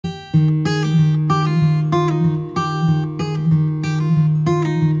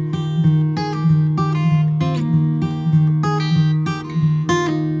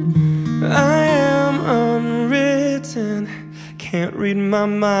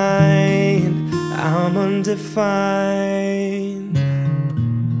mind, I'm undefined.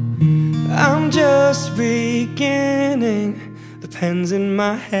 I'm just beginning, the pen's in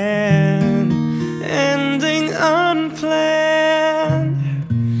my hand, ending unplanned.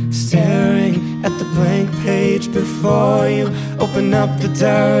 Staring at the blank page before you, open up the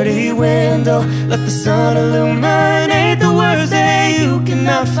dirty window, let the sun illuminate the words that you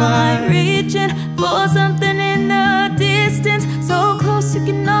cannot find. Reaching for something in the distance, so close you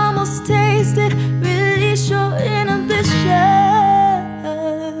can almost taste it. Release your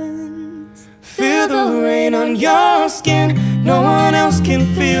inhibitions. Feel the rain on your skin, no one else can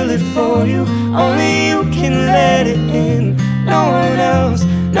feel it for you, only you can let it in. No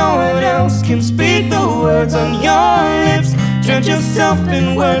one else can speak the words on your lips. Drench yourself in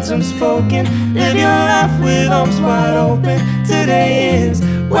words unspoken, live your life with arms wide open. Today is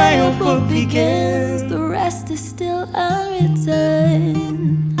where your book begins, the rest is still unwritten.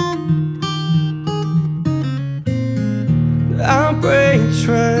 I break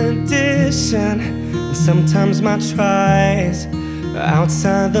tradition, and sometimes my tries are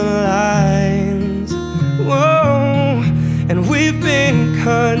outside the lines. Whoa, and we've been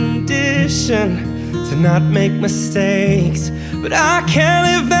conditioned to not make mistakes, but I can't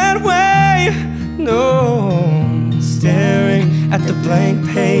live that way, no. Staring at the blank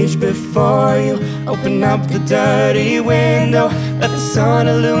page before you, open up the dirty window, let the sun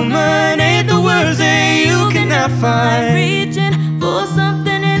illuminate the words that you cannot find. Reaching for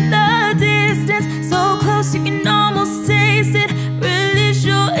something in the distance, so close you can almost taste it. Release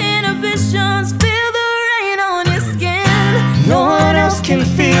your inhibitions, feel the rain on your skin. No one else can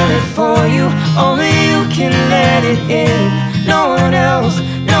feel it for you, only you can let it in. No one else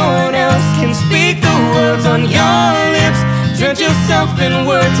can speak the words on your lips. Drench yourself in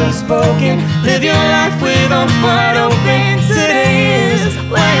words unspoken, live your life with arms wide open. Today is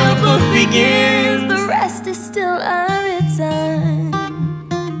where your book begins, the rest is still unwritten.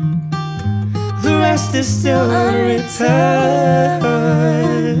 The rest is still unwritten.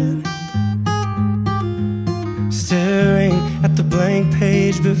 Staring at the blank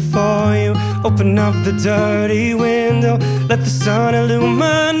page before you, open up the dirty window, let the sun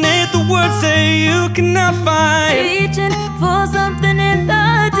illuminate the words that you cannot find. Reaching for something in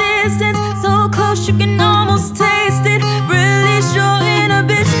the distance, so close you can almost taste it. Release your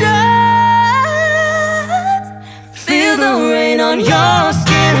inhibitions. Feel the rain on your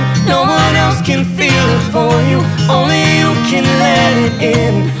skin, no one else can feel it for you, only you can let it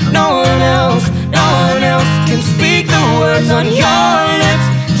in. No one else can speak the words on your lips.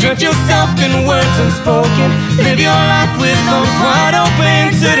 Drench yourself in words unspoken, live your life with arms wide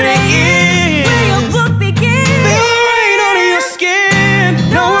open. Today is where your book begins. Feel the rain on your skin,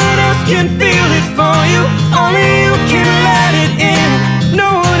 no one else can feel it for you, only you can let it in. No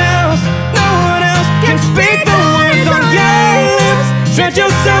one else can speak the words on your lips. Drench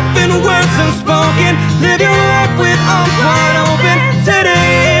yourself in words unspoken, live your life with arms wide open.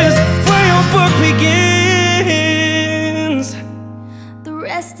 Today is where your book begins, the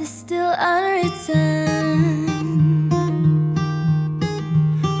rest is still unwritten.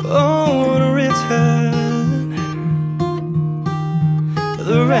 oh, unwritten.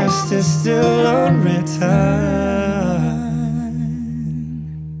 The rest is still unwritten.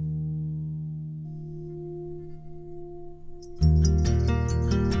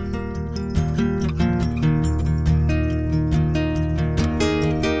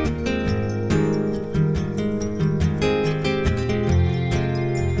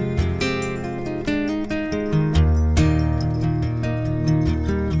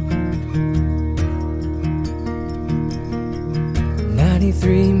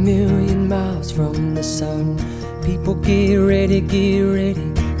 $93 million miles from the sun. People get ready,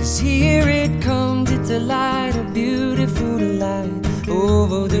 'cause here it comes. It's a light, a beautiful light,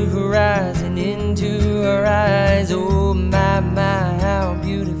 over the horizon into our eyes. Oh my, my, how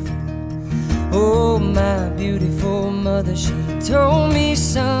beautiful. Oh my beautiful mother, she told me,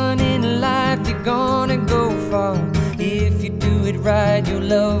 son, in life you're gonna go far. If you do it right, you'll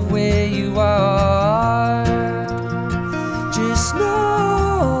love where you are. Just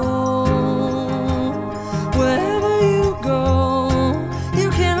know, wherever you go, you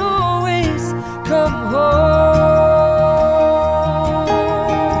can always come home.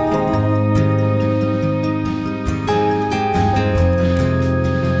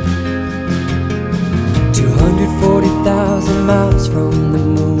 240,000 miles from the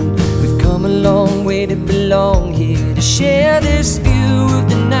moon, we've come a long way to belong here, to share this view of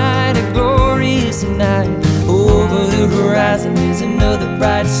the night, a glorious night. Over the horizon is another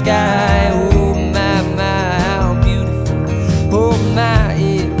bright sky. Oh my, my, how beautiful. Oh my,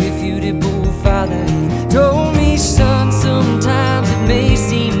 it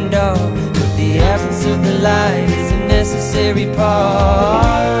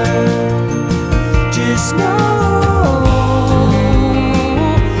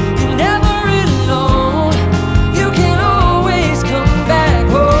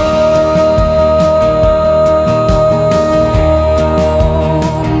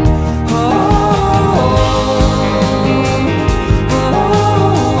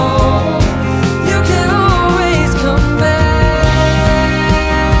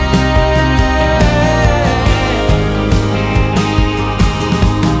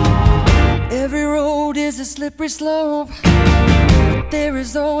slippery slope. There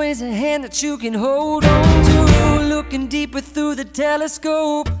is always a hand that you can hold on to. Looking deeper through the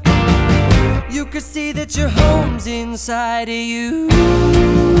telescope, you could see that your home's inside of you.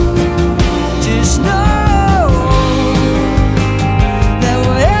 Just know that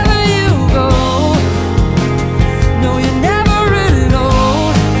wherever you go, no, you're never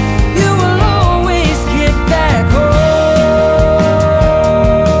alone. You will always get back home.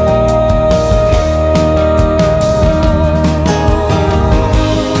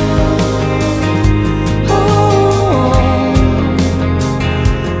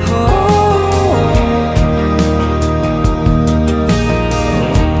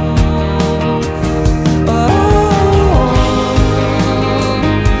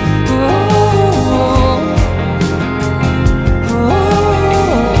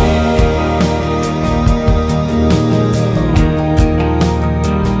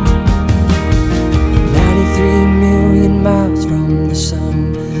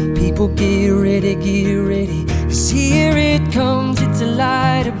 Get ready, 'cause here it comes. It's a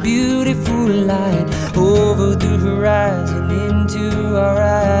light, a beautiful light, over the horizon into our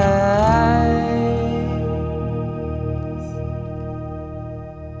eyes.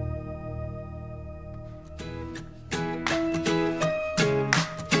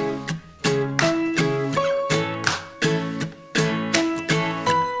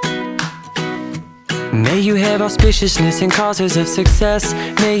 May you have auspiciousness and causes of success.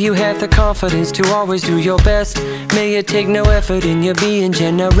 May you have the confidence to always do your best. May you take no effort in your being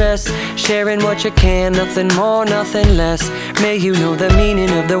generous, sharing what you can, nothing more, nothing less. May you know the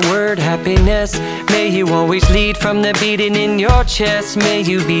meaning of the word happiness. May you always lead from the beating in your chest. May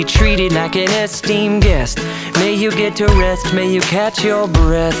you be treated like an esteemed guest. May you get to rest, may you catch your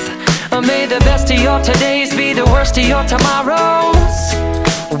breath. May the best of your todays be the worst of your tomorrows.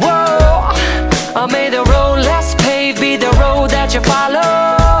 Whoa. May the road less paved be the road that you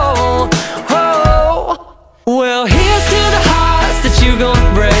follow. Oh, well, here's to the hearts that you're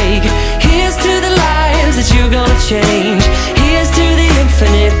gonna break. Here's to the lives that you're gonna change. Here's to the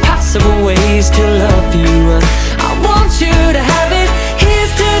infinite possible ways to love you. I want you to have it.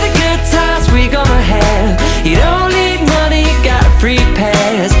 Here's to the good times we're gonna have. You don't need money, you got a free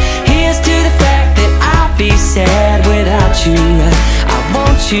pass. Here's to the fact that I'll be sad without you. I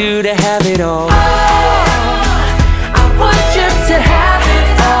want you to have it all. I want you to have it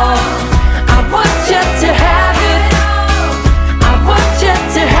all. I want you to have it. I want you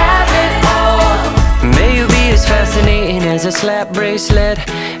to have it all. May you be as fascinating as a slap bracelet.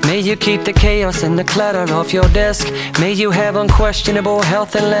 May you keep the chaos and the clutter off your desk. May you have unquestionable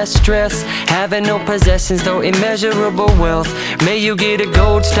health and less stress. Having no possessions though immeasurable wealth. May you get a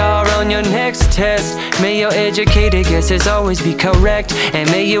gold star on your next test. May your educated guesses always be correct. And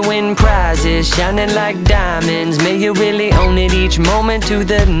may you win prizes shining like diamonds. May you really own it each moment to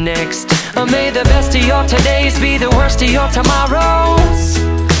the next. May the best of your todays be the worst of your tomorrows.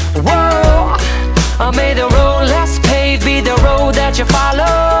 Whoa. May the road less paved be the road that you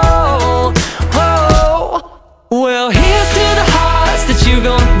follow. Oh, well, here's to the hearts that you're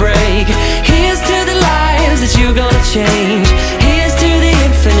gonna break. Here's to the lives that you're gonna change. Here's to the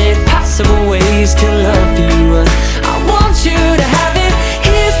infinite possible ways to love you. I want you to have it.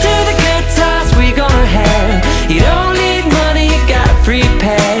 Here's to the good times we're gonna have. You don't need money, you got a free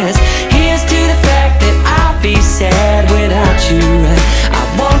pass. Here's to the fact that I'll be sad without you. I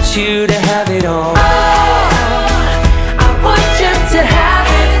want you to have it all. I want you to have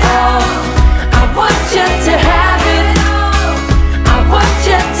it all. I want you to have it. I want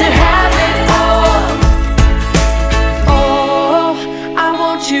you to have it all. Oh, I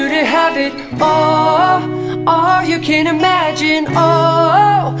want you to have it all. All you can imagine.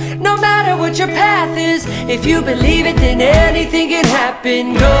 Oh, no matter what your path is, if you believe it, then anything can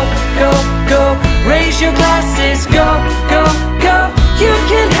happen. Go, go, go. Raise your glasses. Go, go, go. You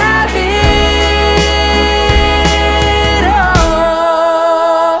can have